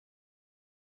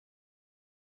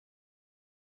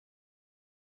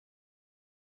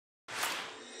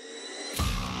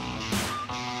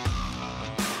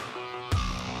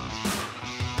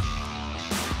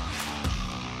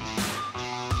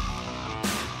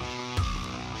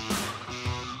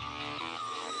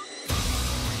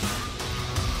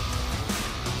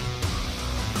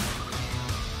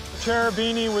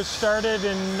Cherubini was started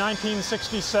in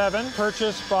 1967,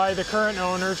 purchased by the current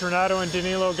owners, Renato and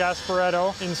Danilo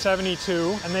Gasparetto, in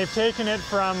 '72. And they've taken it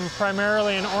from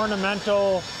primarily an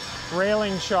ornamental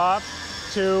railing shop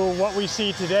to what we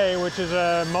see today, which is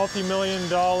a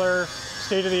multi-million-dollar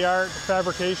state-of-the-art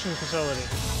fabrication facility.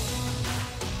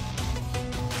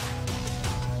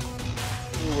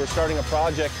 We're starting a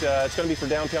project, it's going to be for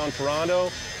downtown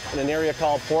Toronto in an area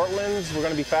called Portlands. We're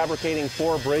going to be fabricating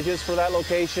 4 bridges for that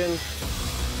location.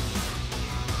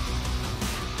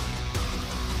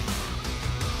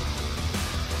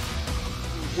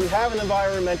 We have an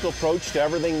environmental approach to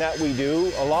everything that we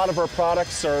do. A lot of our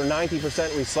products are 90%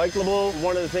 recyclable.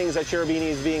 One of the things that Cherubini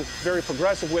is being very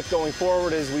progressive with going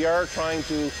forward is we are trying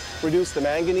to reduce the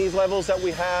manganese levels that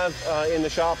we have in the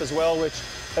shop as well, which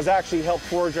has actually helped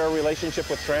forge our relationship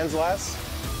with Translas.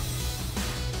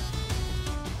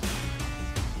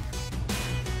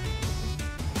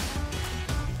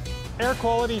 Air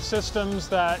quality systems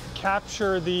that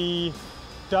capture the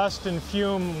dust and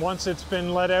fume once it's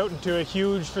been let out into a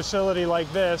huge facility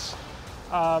like this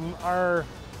are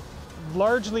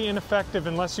largely ineffective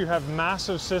unless you have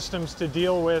massive systems to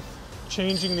deal with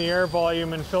changing the air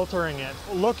volume and filtering it.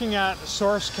 Looking at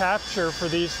source capture for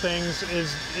these things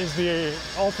is the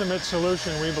ultimate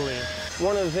solution, we believe.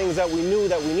 One of the things that we knew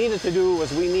that we needed to do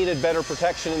was we needed better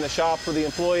protection in the shop for the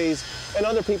employees and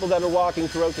other people that are walking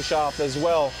throughout the shop as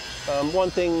well. One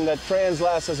thing that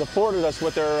Translas has afforded us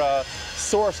with their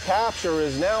source capture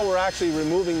is now we're actually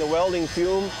removing the welding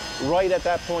fume right at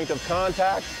that point of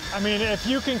contact. I mean, if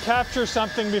you can capture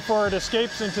something before it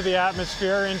escapes into the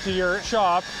atmosphere, into your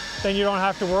shop, then you don't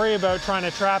have to worry about trying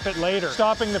to trap it later.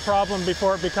 Stopping the problem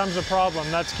before it becomes a problem,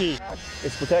 that's key.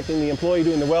 It's protecting the employee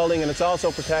doing the welding, and it's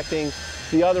also protecting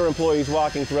the other employees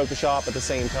walking throughout the shop at the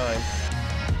same time.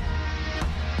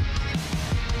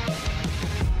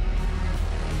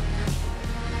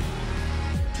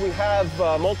 We have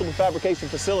multiple fabrication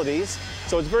facilities,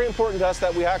 so it's very important to us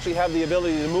that we actually have the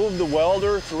ability to move the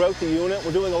welder throughout the unit.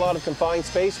 We're doing a lot of confined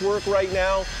space work right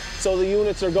now, so the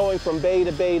units are going from bay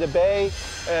to bay to bay,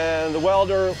 and the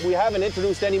welder, we haven't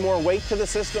introduced any more weight to the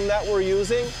system that we're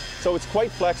using, so it's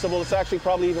quite flexible. It's actually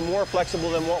probably even more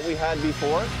flexible than what we had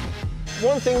before.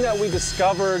 One thing that we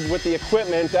discovered with the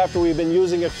equipment after we've been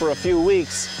using it for a few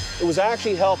weeks, it was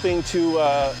actually helping to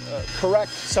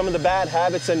correct some of the bad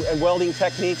habits and welding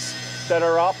techniques that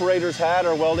our operators had,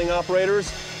 our welding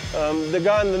operators. The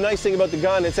gun, the nice thing about the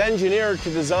gun, it's engineered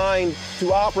to design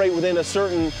to operate within a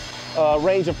certain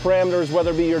range of parameters,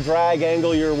 whether it be your drag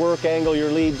angle, your work angle,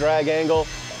 your lead drag angle.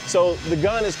 So the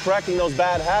gun is correcting those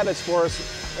bad habits for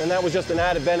us, and that was just an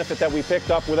added benefit that we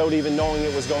picked up without even knowing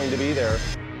it was going to be there.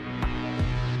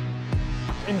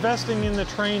 Investing in the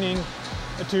training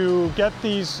to get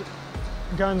these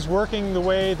guns working the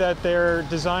way that they're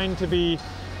designed to be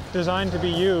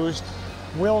used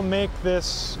will make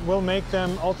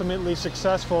them ultimately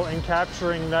successful in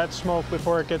capturing that smoke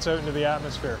before it gets out into the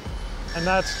atmosphere. And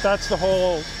that's the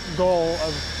whole goal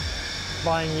of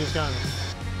buying these guns.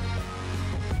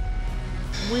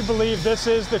 We believe this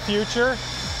is the future,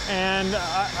 and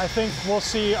I think we'll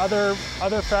see other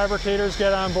fabricators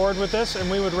get on board with this, and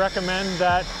we would recommend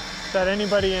that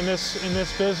anybody in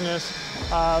this business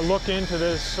look into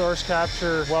this source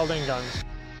capture welding guns.